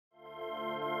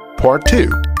Part 2.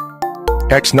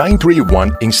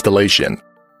 X-931 Installation.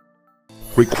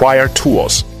 Required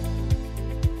tools: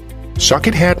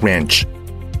 socket head wrench,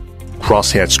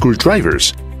 crosshead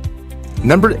screwdrivers,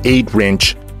 number 8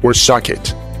 wrench or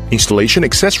socket, installation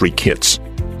accessory kits,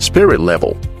 spirit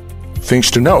level.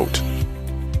 Things to note: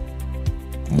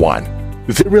 1.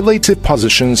 The relative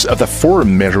positions of the 4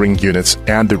 measuring units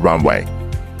and the runway.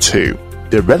 2.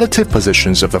 The relative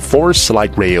positions of the 4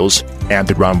 slide rails and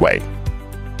the runway.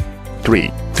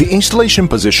 3. The installation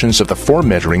positions of the 4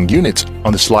 measuring units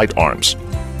on the slide arms.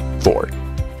 4.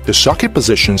 The socket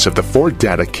positions of the 4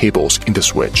 data cables in the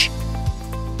switch.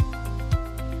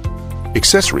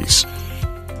 Accessories: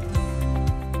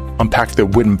 unpack the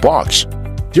wooden box.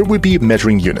 There will be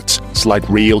measuring units, slide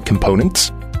rail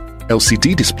components,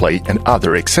 LCD display, and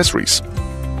other accessories.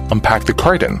 Unpack the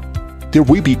carton. There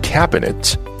will be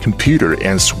cabinet, computer,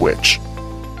 and switch.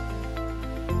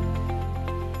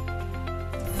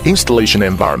 Installation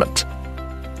environment: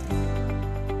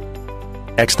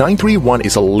 X-931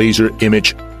 is a laser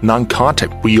image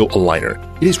non-contact wheel aligner.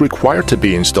 It is required to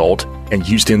be installed and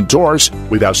used indoors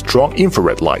without strong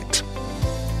infrared light.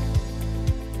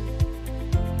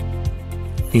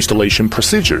 Installation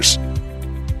procedures: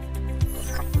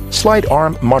 slide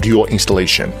arm module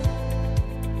installation.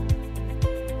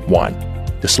 1.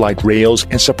 The slide rails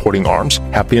and supporting arms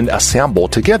have been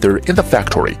assembled together in the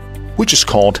factory, which is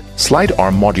called slide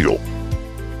arm module.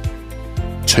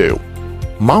 2.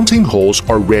 Mounting holes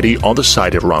are ready on the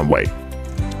side of runway.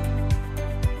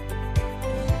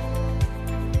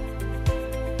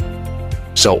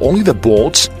 So only the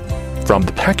bolts from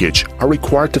the package are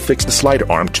required to fix the slide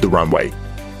arm to the runway.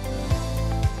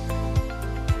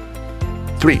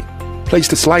 3. Place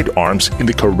the slide arms in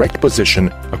the correct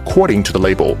position according to the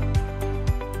label.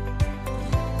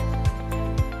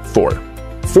 4.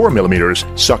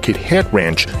 4mm socket head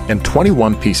wrench and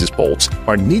 21 pieces bolts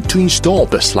are needed to install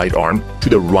the slide arm to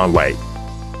the runway.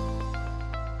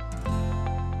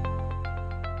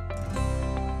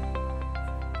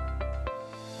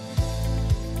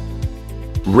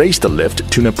 Raise the lift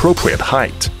to an appropriate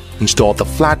height. Install the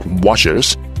flat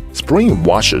washers, spring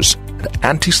washers, and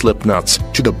anti-slip nuts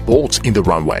to the bolts in the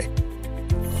runway.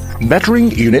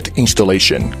 Measuring unit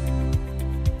installation: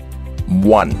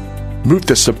 1. Move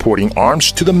the supporting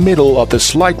arms to the middle of the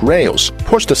slide rails.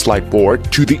 Push the slide board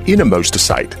to the innermost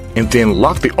side, and then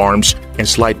lock the arms and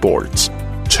slide boards.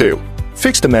 2.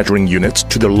 Fix the measuring units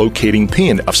to the locating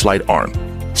pin of slide arm.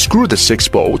 Screw the 6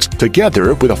 bolts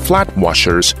together with the flat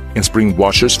washers and spring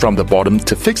washers from the bottom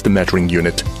to fix the measuring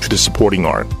unit to the supporting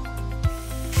arm.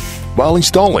 While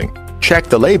installing, check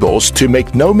the labels to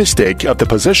make no mistake of the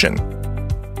position.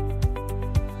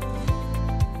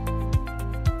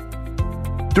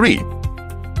 3.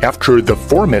 After the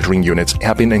 4 measuring units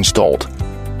have been installed,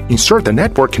 insert the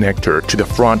network connector to the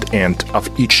front end of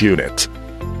each unit.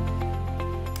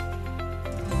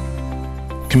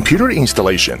 Computer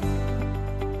installation: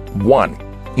 1.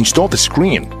 Install the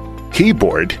screen,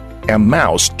 keyboard, and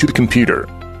mouse to the computer.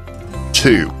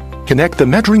 2. Connect the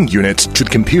measuring units to the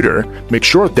computer. Make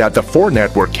sure that the 4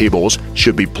 network cables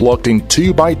should be plugged in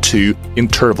 2x2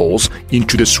 intervals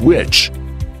into the switch.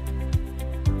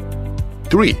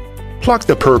 3. Plug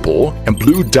the purple and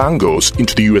blue dongles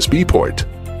into the USB port.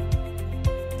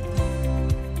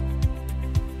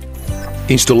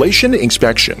 Installation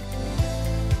inspection: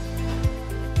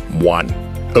 1.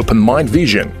 Open mind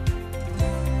vision.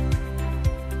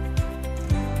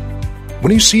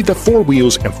 When you see the 4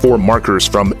 wheels and 4 markers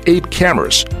from 8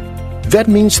 cameras, that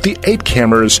means the 8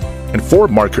 cameras and 4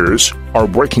 markers are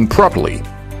working properly.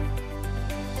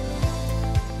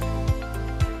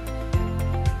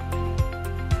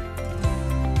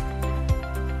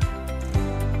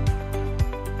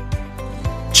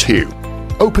 Two.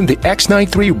 Open the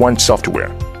X-931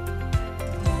 software.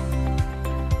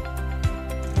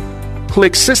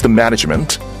 Click System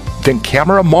Management, then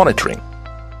Camera Monitoring.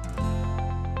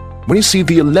 When you see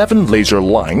the 11 laser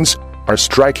lines are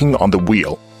striking on the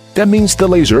wheel, that means the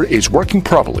laser is working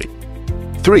properly.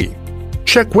 3.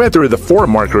 Check whether the 4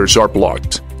 markers are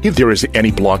blocked, if there is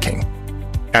any blocking.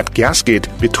 Add gasket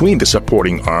between the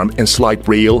supporting arm and slide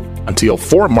rail until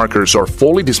 4 markers are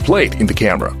fully displayed in the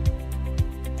camera.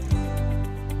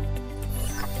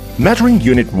 Measuring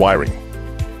unit wiring: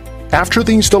 after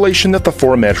the installation of the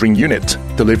 4 measuring unit,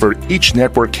 deliver each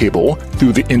network cable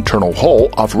through the internal hole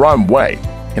of runway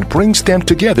and brings them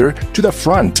together to the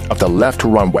front of the left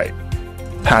runway.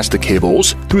 Pass the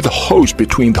cables through the hose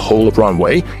between the hole of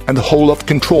runway and the hole of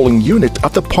controlling unit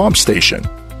of the pump station,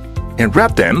 and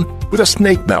wrap them with a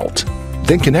snake belt,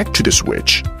 then connect to the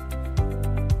switch.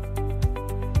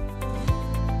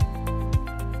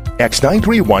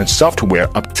 X-931 software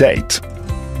update.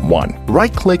 1.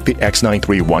 Right-click the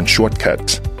X-931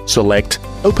 shortcut. Select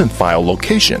Open File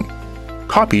Location.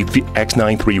 Copy the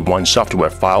X-931 software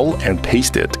file and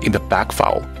paste it in the back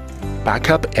file.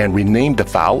 Backup and rename the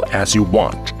file as you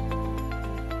want.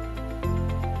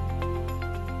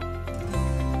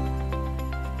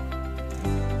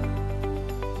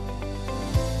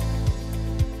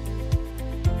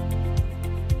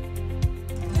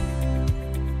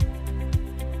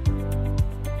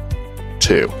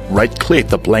 Right-click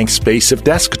the blank space of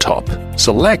desktop.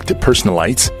 Select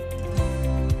Personalize,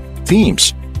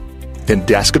 Themes, then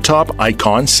Desktop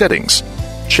Icon Settings.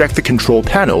 Check the control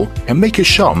panel and make it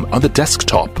show on the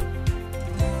desktop.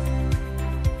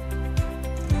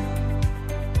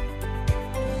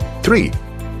 Three.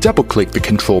 Double-click the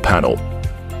control panel.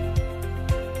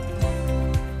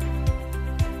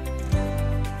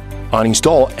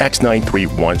 Uninstall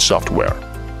X-931 software.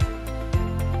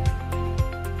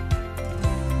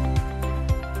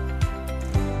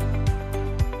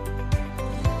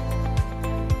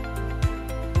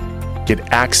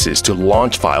 Get access to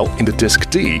launch file in the disk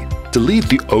D. Delete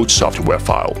the old software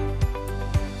file.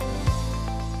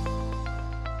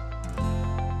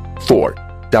 4.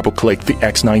 Double-click the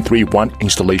X-931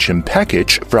 installation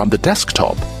package from the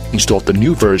desktop. Install the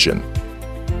new version.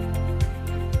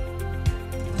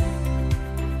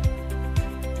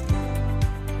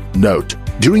 Note: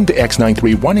 during the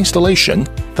X-931 installation,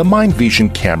 the Mind Vision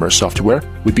camera software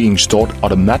will be installed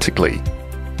automatically.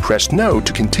 Press No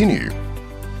to continue.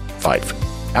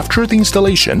 5. After the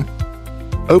installation,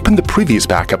 open the previous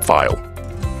backup file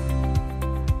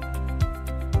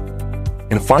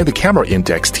and find the camera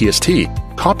index TST,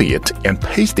 copy it and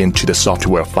paste it into the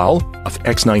software file of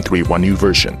X-931 new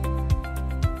version.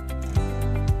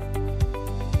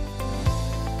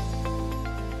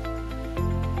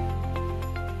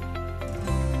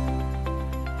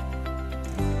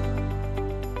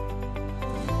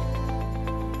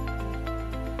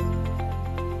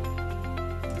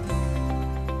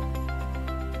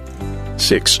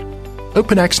 Six.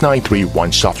 Open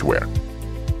X-931 software.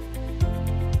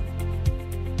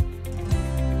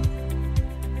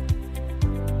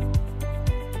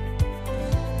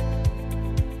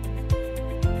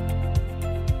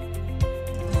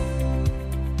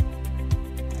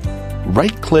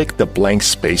 Right-click the blank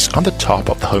space on the top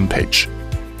of the homepage.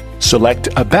 Select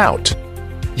About.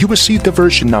 You will see the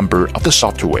version number of the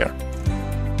software.